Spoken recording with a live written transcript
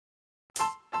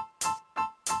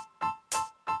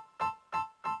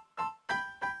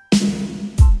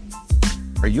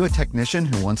Are you a technician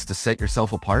who wants to set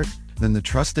yourself apart? Then the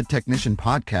Trusted Technician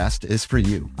Podcast is for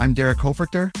you. I'm Derek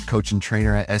Hoferter, coach and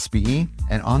trainer at SBE.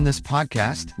 And on this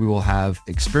podcast, we will have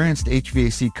experienced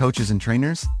HVAC coaches and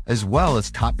trainers, as well as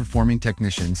top performing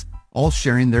technicians, all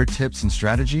sharing their tips and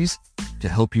strategies to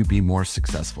help you be more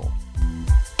successful.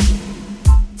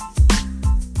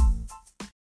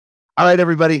 All right,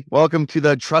 everybody. Welcome to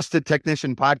the Trusted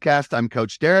Technician Podcast. I'm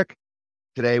Coach Derek.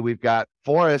 Today, we've got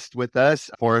Forrest with us.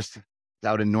 Forrest is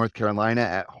out in North Carolina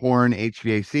at Horn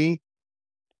HVAC.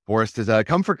 Forrest is a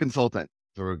comfort consultant.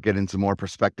 So we're getting some more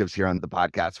perspectives here on the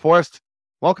podcast. Forrest,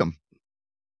 welcome.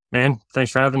 Man, thanks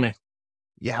for having me.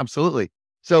 Yeah, absolutely.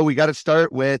 So we got to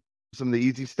start with some of the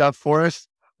easy stuff. Forrest,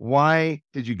 why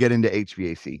did you get into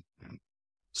HVAC?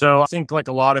 So I think like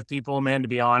a lot of people, man, to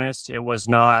be honest, it was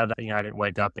not, I didn't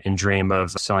wake up and dream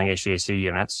of selling HVAC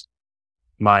units.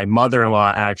 My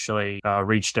mother-in-law actually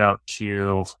reached out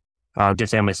to a good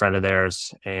family friend of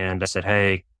theirs. And I said,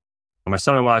 hey, my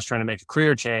son-in-law is trying to make a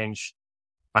career change.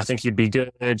 I think you'd be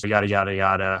good, yada, yada,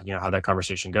 yada, how that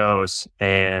conversation goes.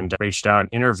 And I reached out and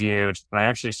interviewed. And I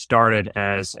actually started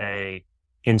as a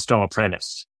install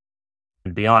apprentice.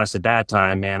 To be honest, at that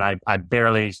time, man, I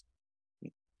barely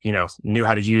knew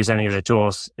how to use any of the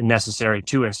tools necessary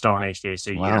to install an HVAC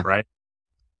unit, right?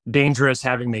 Dangerous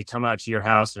having me come out to your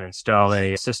house and install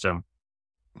a system.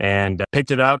 And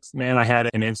picked it up, man. I had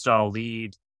an install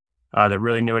lead that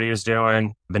really knew what he was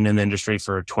doing. Been in the industry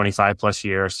for 25 plus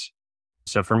years.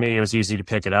 So for me, it was easy to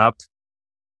pick it up.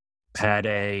 Had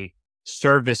a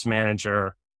service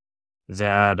manager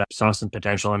that saw some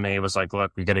potential in me. It was like,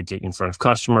 look, we got to get you in front of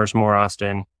customers more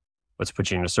often. Let's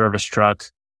put you in a service truck.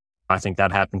 I think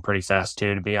that happened pretty fast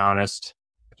too, to be honest.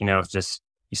 It's just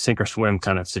you sink or swim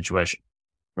kind of situation.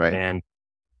 Right. And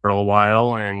for a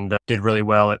while and did really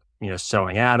well at,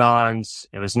 selling add-ons.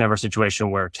 It was never a situation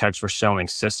where techs were selling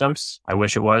systems. I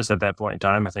wish it was at that point in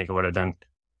time. I think it would have done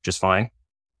just fine,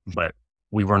 but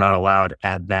we were not allowed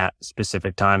at that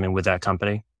specific time and with that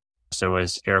company. So it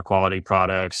was air quality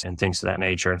products and things of that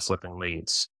nature and flipping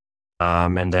leads.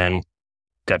 And then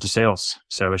got to sales.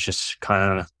 So it was just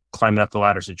kind of climbing up the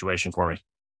ladder situation for me.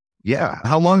 Yeah.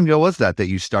 How long ago was that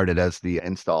you started as the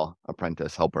install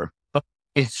apprentice helper?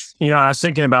 It's, I was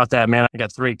thinking about that, man. I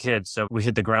got 3 kids, so we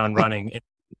hit the ground running at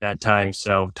that time.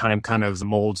 So time kind of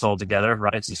molds all together,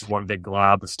 right? It's just one big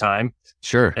glob of time.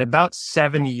 Sure. About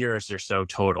 7 years or so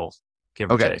total,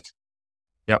 give or take.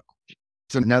 Yep.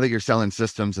 So now that you're selling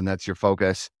systems and that's your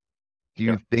focus, do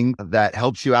you think that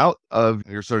helps you out of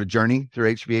your sort of journey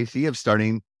through HVAC of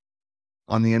starting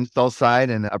on the install side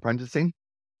and apprenticing?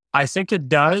 I think it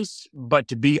does, but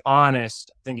to be honest,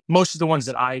 I think most of the ones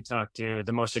that I talk to,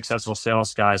 the most successful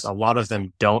sales guys, a lot of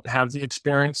them don't have the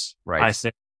experience. Right. I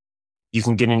think you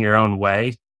can get in your own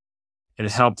way.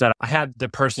 It helped that I had the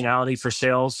personality for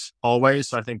sales always.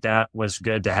 So I think that was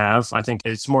good to have. I think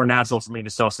it's more natural for me to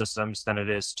sell systems than it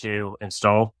is to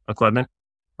install equipment.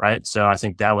 Right. So I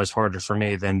think that was harder for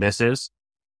me than this is.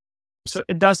 So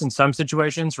it does in some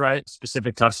situations, right?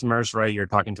 Specific customers, right? You're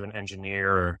talking to an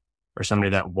engineer or somebody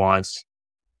that wants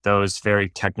those very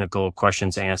technical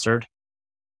questions answered.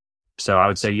 So I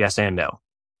would say yes and no.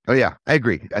 Oh yeah, I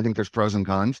agree. I think there's pros and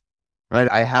cons, right?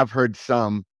 I have heard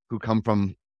some who come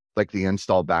from like the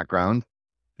install background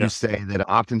who say that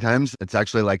oftentimes it's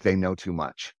actually like they know too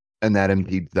much and that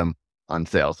impedes them on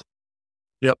sales.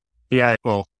 Yep. Yeah.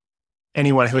 Well,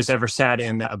 anyone who's ever sat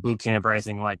in a boot camp or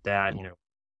anything like that,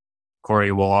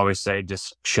 Corey will always say,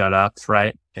 just shut up.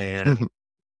 Right. And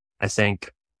I think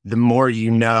the more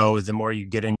you know, the more you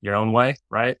get in your own way.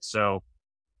 Right. So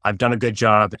I've done a good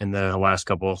job in the last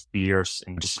couple of years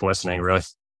and just listening, really.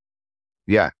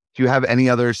 Yeah. Do you have any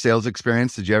other sales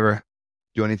experience? Did you ever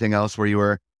do anything else where you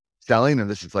were selling or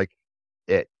this is like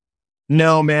it?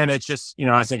 No, man. It's just,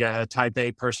 I think a type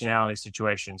A personality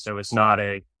situation. So it's not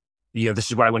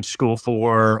this is what I went to school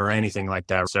for or anything like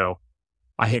that. So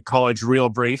I hit college real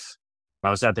brief. I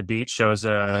was at the beach. So it was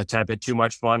a tad bit too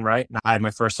much fun, right? And I had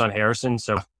my first son, Harrison.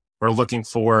 So we're looking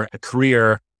for a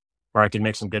career where I could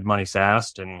make some good money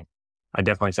fast. And I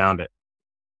definitely found it.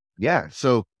 Yeah.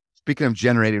 So speaking of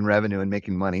generating revenue and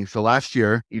making money. So last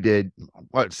year you did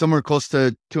somewhere close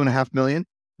to 2.5 million,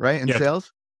 right? In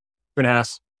sales?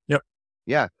 2.5. Yep.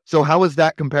 Yeah. So how was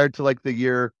that compared to like the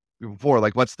year before?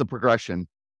 Like what's the progression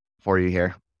for you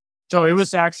here? So it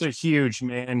was actually huge,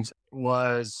 man.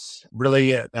 Was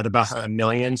really at about 1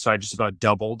 million. So I just about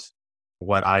doubled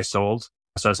what I sold.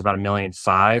 So it's about 1.5 million,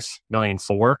 1.4 million.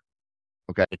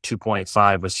 Okay. The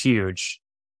 2.5 was huge.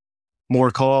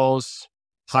 More calls,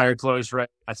 higher close rate.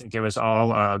 I think it was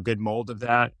all a good mold of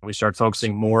that. We started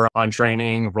focusing more on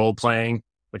training, role playing,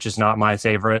 which is not my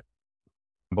favorite.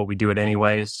 but we do it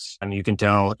anyways. And you can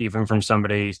tell even from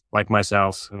somebody like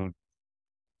myself who,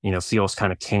 feels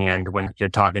kind of canned when you're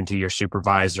talking to your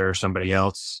supervisor or somebody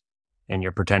else and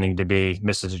you're pretending to be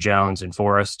Mrs. Jones in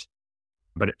Forrest.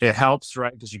 But it helps,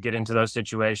 right? Because you get into those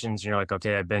situations and you're like,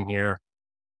 okay, I've been here,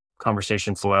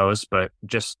 conversation flows, but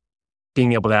just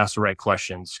being able to ask the right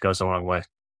questions goes a long way.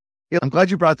 Yeah, I'm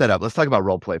glad you brought that up. Let's talk about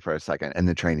role play for a second and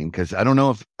the training, because I don't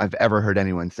know if I've ever heard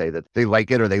anyone say that they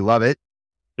like it or they love it.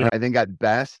 Yeah. I think at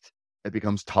best it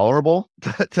becomes tolerable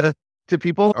to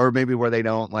people, or maybe where they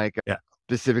don't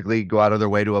specifically go out of their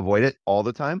way to avoid it all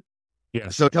the time. Yeah.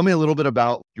 So tell me a little bit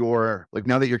about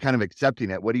now that you're kind of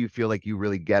accepting it, what do you feel like you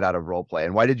really get out of role play,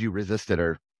 and why did you resist it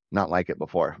or not like it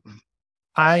before?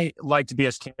 I like to be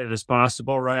as candid as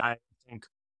possible, right? I think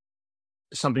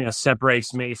something that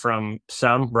separates me from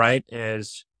some, right,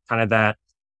 is kind of that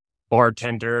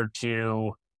bartender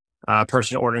to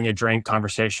person ordering a drink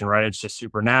conversation, right? It's just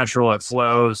super natural. It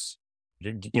flows,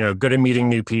 good at meeting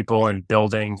new people and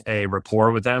building a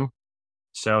rapport with them.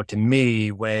 So to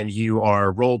me, when you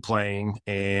are role playing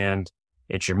and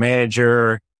it's your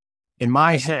manager, in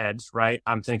my head, right,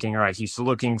 I'm thinking, all right, he's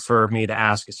looking for me to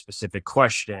ask a specific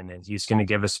question and he's going to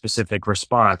give a specific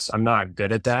response. I'm not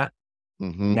good at that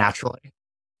naturally.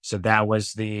 So that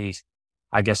was the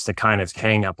kind of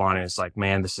hang up on it. Is like,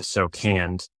 man, this is so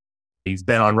canned. He's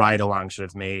been on ride-alongs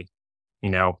with me.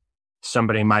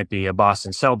 Somebody might be a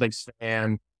Boston Celtics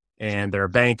fan and they're a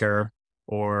banker,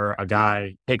 or a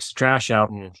guy takes the trash out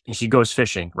and he goes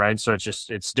fishing, right? So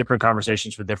it's different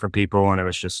conversations with different people. And it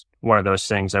was just one of those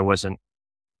things I wasn't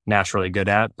naturally good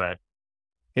at, but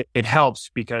it helps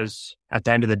because at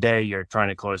the end of the day, you're trying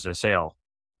to close a sale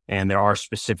and there are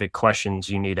specific questions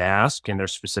you need to ask and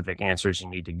there's specific answers you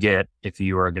need to get if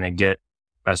you are going to get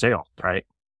a sale, right?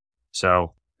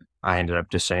 So I ended up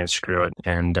just saying, screw it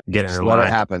and getting in line. Let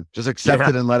it happen. Just accept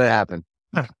it and let it happen.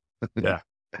 Yeah.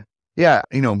 Yeah.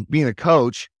 Being a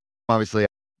coach, obviously I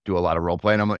do a lot of role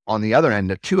play, and I'm on the other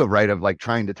end too, right? Of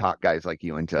trying to talk guys like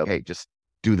you into, hey, just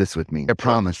do this with me. I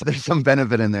promise there's some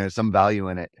benefit in there, some value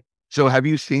in it. So have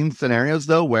you seen scenarios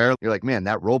though, where you're like, man,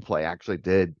 that role play actually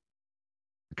did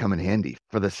come in handy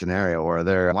for this scenario, or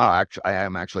I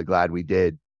am actually glad we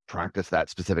did practice that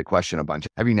specific question a bunch.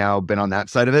 Have you now been on that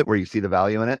side of it where you see the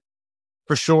value in it?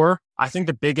 For sure. I think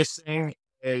the biggest thing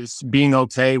is being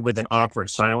okay with an awkward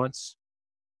silence.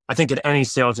 I think in any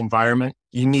sales environment,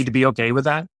 you need to be okay with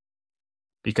that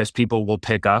because people will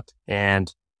pick up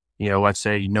and, let's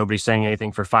say nobody's saying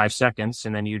anything for 5 seconds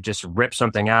and then you just rip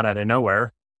something out of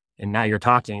nowhere and now you're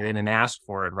talking. They didn't ask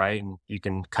for it, right? And you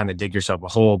can kind of dig yourself a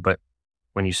hole. But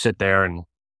when you sit there and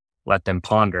let them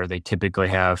ponder, they typically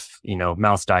have,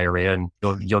 mouth diarrhea and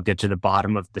you'll get to the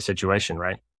bottom of the situation,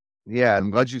 right? Yeah,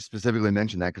 I'm glad you specifically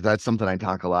mentioned that because that's something I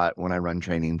talk a lot when I run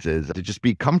trainings, is to just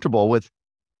be comfortable with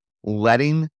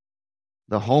letting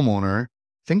the homeowner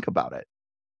think about it.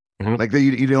 Like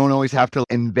you don't always have to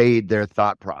invade their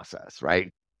thought process,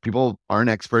 right? People aren't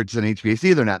experts in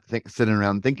HVAC. They're not sitting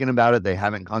around thinking about it. They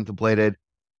haven't contemplated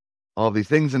all of these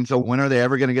things. And so when are they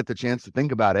ever going to get the chance to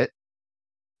think about it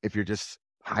if you're just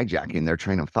hijacking their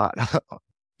train of thought?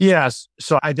 Yes.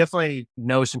 So I definitely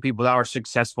know some people that are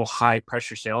successful, high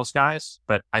pressure sales guys,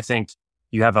 but I think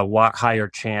you have a lot higher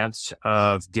chance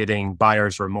of getting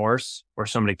buyer's remorse or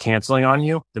somebody canceling on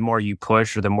you the more you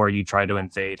push or the more you try to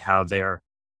invade how they're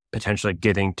potentially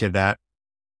getting to that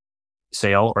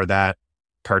sale or that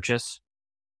purchase.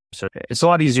 So it's a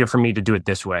lot easier for me to do it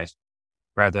this way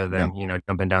rather than,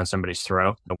 jumping down somebody's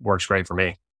throat. It works great for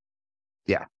me.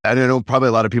 Yeah. I don't know, probably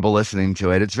a lot of people listening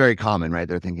to it, it's very common, right?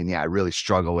 They're thinking, I really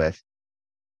struggle with,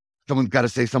 someone's got to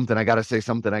say something. I got to say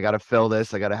something. I got to fill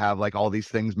this. I got to have all these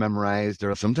things memorized.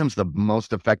 Or sometimes the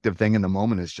most effective thing in the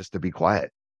moment is just to be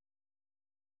quiet.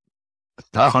 It's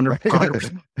tough.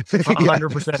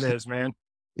 100% is, man.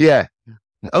 Yeah.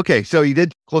 Okay. So you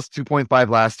did close to 2.5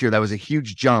 last year. That was a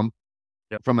huge jump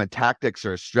from a tactics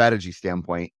or a strategy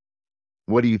standpoint.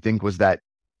 What do you think was that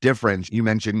difference? You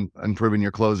mentioned improving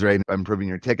your close rate, improving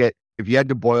your ticket. If you had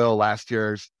to boil last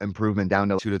year's improvement down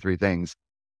to 2 to 3 things,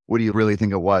 what do you really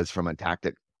think it was from a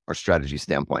tactic or strategy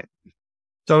standpoint?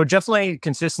 So definitely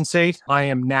consistency. I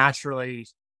am naturally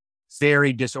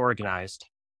very disorganized,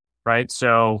 right?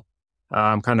 So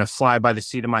I'm kind of fly by the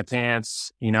seat of my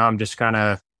pants. I'm just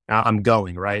I'm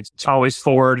going, right? It's always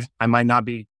forward. I might not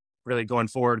be really going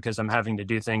forward because I'm having to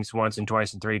do things once and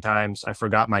twice and 3 times. I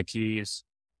forgot my keys.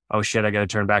 Oh shit, I got to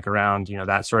turn back around,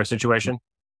 that sort of situation.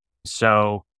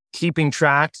 So keeping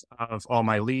track of all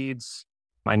my leads.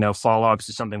 I know follow-ups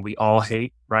is something we all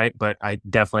hate, right? But I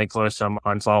definitely close some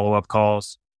on follow-up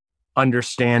calls.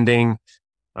 Understanding,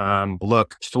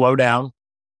 look, slow down,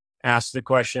 ask the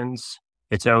questions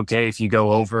It's okay if you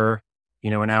go over,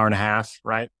 an hour and a half,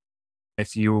 right?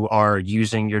 If you are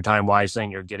using your time wisely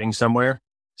and you're getting somewhere,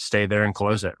 stay there and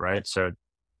close it, right? So it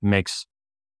makes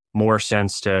more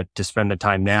sense to spend the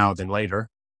time now than later.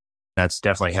 That's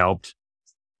definitely helped.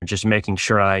 Just making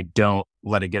sure I don't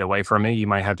let it get away from me. You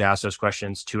might have to ask those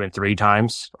questions 2 and 3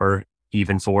 times or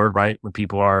even 4, right? When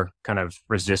people are kind of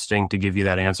resisting to give you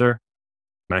that answer.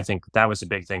 And I think that was a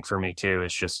big thing for me too.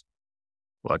 It's just,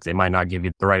 look, they might not give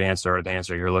you the right answer or the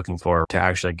answer you're looking for to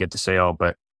actually get the sale,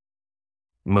 but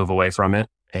move away from it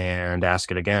and ask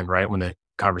it again, right? When the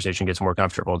conversation gets more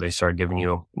comfortable, they start giving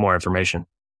you more information.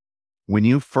 When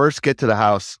you first get to the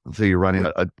house, so you're running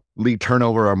a lead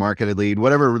turnover or marketed lead,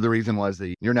 whatever the reason was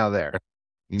that you're now there.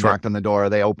 You Sure. knocked on the door,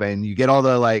 they open, you get all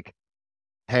the like,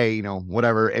 hey,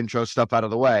 whatever intro stuff out of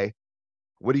the way.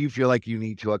 What do you feel like you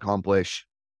need to accomplish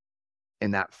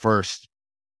in that first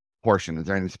portion? Is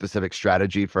there any specific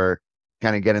strategy for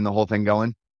kind of getting the whole thing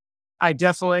going? I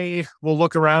definitely will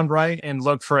look around, right, and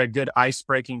look for a good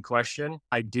ice-breaking question.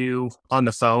 I do on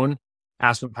the phone,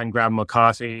 ask him if I can grab him a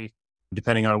coffee,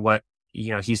 depending on what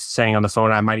he's saying on the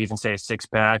phone. I might even say a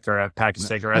 6-pack or a pack of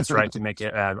cigarettes, right, to make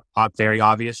it a very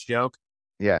obvious joke.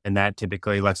 Yeah. And that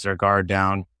typically lets their guard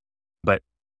down. But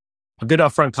a good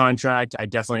upfront contract, I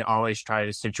definitely always try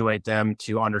to situate them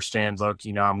to understand, look,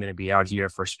 I'm going to be out here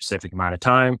for a specific amount of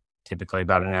time, typically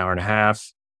about an hour and a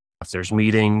half. If there's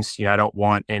meetings, I don't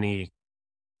want any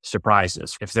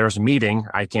surprises. If there's a meeting,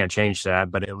 I can't change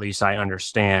that, but at least I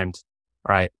understand,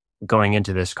 right, going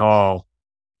into this call,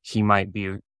 he might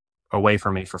be away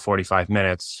from me for 45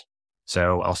 minutes.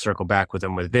 So I'll circle back with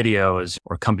him with videos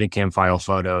or company cam file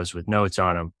photos with notes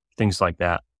on them, things like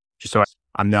that. Just so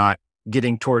I'm not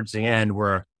getting towards the end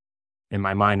where in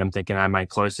my mind, I'm thinking I might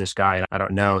close this guy. I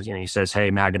don't know. He says,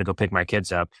 hey, man, I'm going to go pick my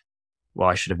kids up. Well,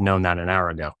 I should have known that an hour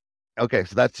ago. Okay.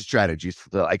 So that's the strategy.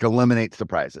 So like eliminate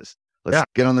surprises. Let's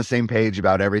get on the same page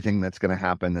about everything that's going to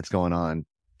happen, that's going on.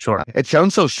 Sure. It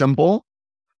sounds so simple,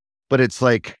 but it's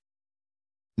like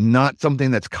not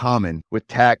something that's common with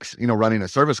tax, running a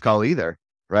service call either.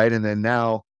 Right. And then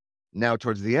now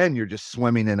towards the end, you're just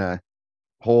swimming in a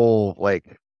whole,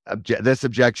 like this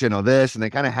objection or this, and they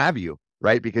kind of have you,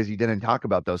 right? Because you didn't talk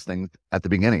about those things at the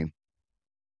beginning.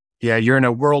 Yeah. You're in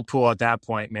a whirlpool at that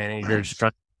point, man. And you're just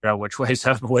trying to figure out which way's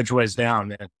up, which way's down,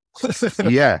 man.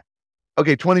 Yeah.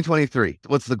 Okay. 2023.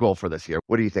 What's the goal for this year?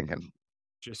 What are you thinking?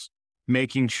 Just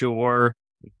making sure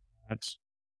that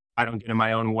I don't get in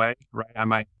my own way, right? I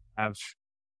might have,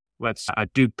 let's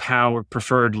do power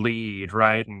preferred lead,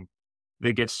 right? And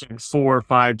they get 4 or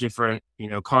 5 different,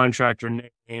 contractor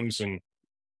names. And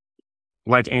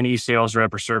like any sales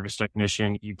rep or service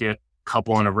technician, you get a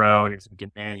couple in a row and you're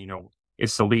thinking, man,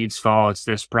 it's the lead's fault. It's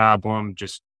this problem.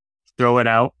 Just throw it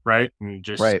out, right? And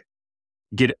just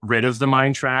get rid of the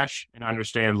mind trash and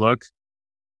understand, look,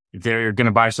 they're going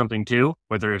to buy something too,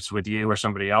 whether it's with you or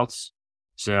somebody else.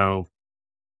 So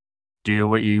do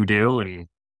what you do and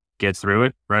get through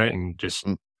it, right? And just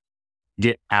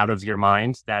get out of your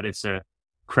mind that it's a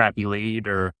crappy lead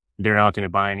or they're not going to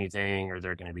buy anything or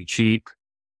they're going to be cheap,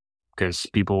 because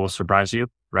people will surprise you,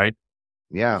 right?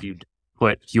 Yeah. If you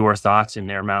put your thoughts in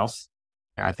their mouth,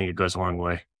 I think it goes a long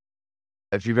way.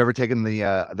 If you've ever taken the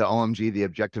OMG, the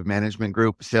Objective Management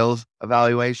Group sales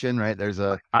evaluation, right? There's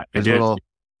a little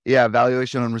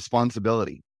evaluation on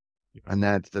responsibility. And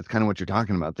that's kind of what you're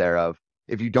talking about there of,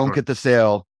 if you don't get the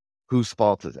sale, whose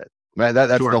fault is it? Right?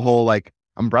 That's the whole like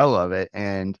umbrella of it.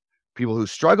 And people who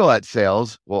struggle at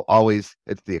sales will always,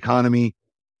 it's the economy,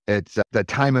 it's the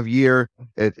time of year,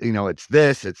 it's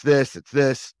this.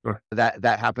 Sure.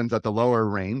 That happens at the lower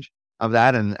range of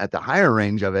that. And at the higher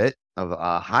range of it, of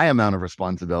a high amount of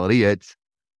responsibility, it's,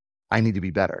 I need to be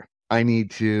better. I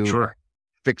need to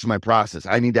fix my process.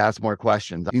 I need to ask more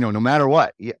questions, no matter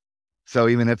what. Yeah. So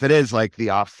even if it is like the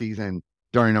off season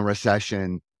during a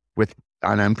recession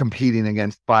and I'm competing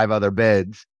against 5 other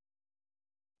bids,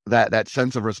 that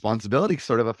sense of responsibility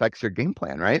sort of affects your game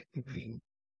plan, right?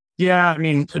 Yeah. I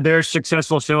mean, there's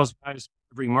successful sales guys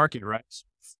in every market, right?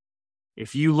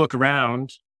 If you look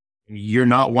around, you're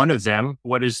not one of them.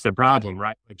 What is the problem,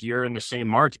 right? Like you're in the same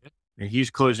market and he's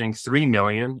closing 3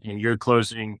 million and you're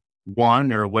closing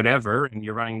 1 or whatever, and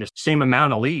you're running the same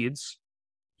amount of leads.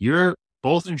 You're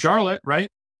both in Charlotte, right?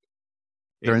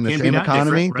 During the same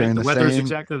economy, right? during the weather's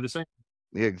exactly the same.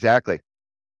 Yeah, exactly.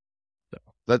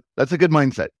 That's a good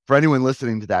mindset for anyone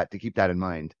listening to that, to keep that in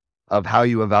mind of how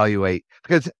you evaluate.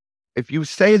 Because if you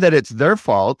say that it's their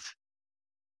fault,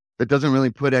 that doesn't really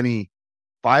put any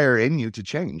fire in you to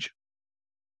change.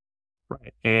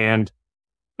 Right. And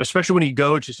especially when you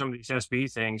go to some of these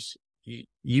SB things,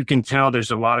 you can tell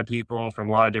there's a lot of people from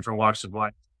a lot of different walks of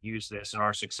life use this and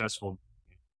are successful.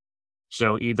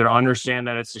 So either understand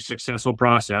that it's a successful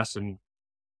process and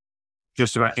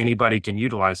just about anybody can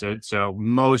utilize it. So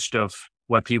most of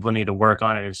what people need to work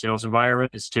on in a sales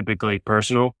environment is typically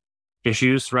personal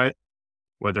issues, right?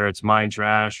 Whether it's mind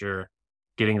trash or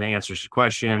getting the answers to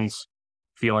questions,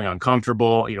 feeling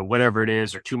uncomfortable, whatever it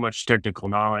is, or too much technical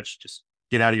knowledge, just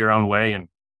get out of your own way and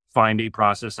find a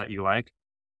process that you like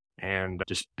and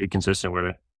just be consistent with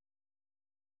it.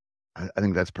 I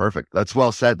think that's perfect. That's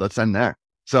well said. Let's end there.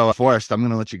 So Forrest, I'm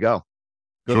going to let you go.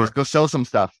 Sure. Go sell some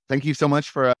stuff. Thank you so much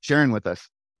for sharing with us.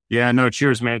 Yeah, no,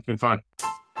 cheers, man. It's been fun.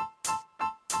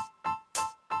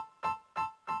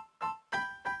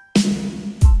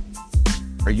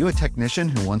 Are you a technician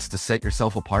who wants to set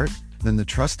yourself apart? Then the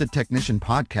Trusted Technician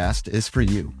Podcast is for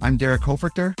you. I'm Derek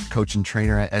Hoferter, coach and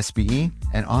trainer at SBE.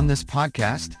 And on this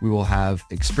podcast, we will have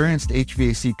experienced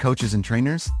HVAC coaches and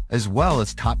trainers, as well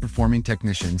as top performing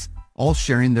technicians, all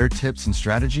sharing their tips and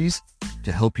strategies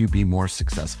to help you be more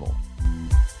successful.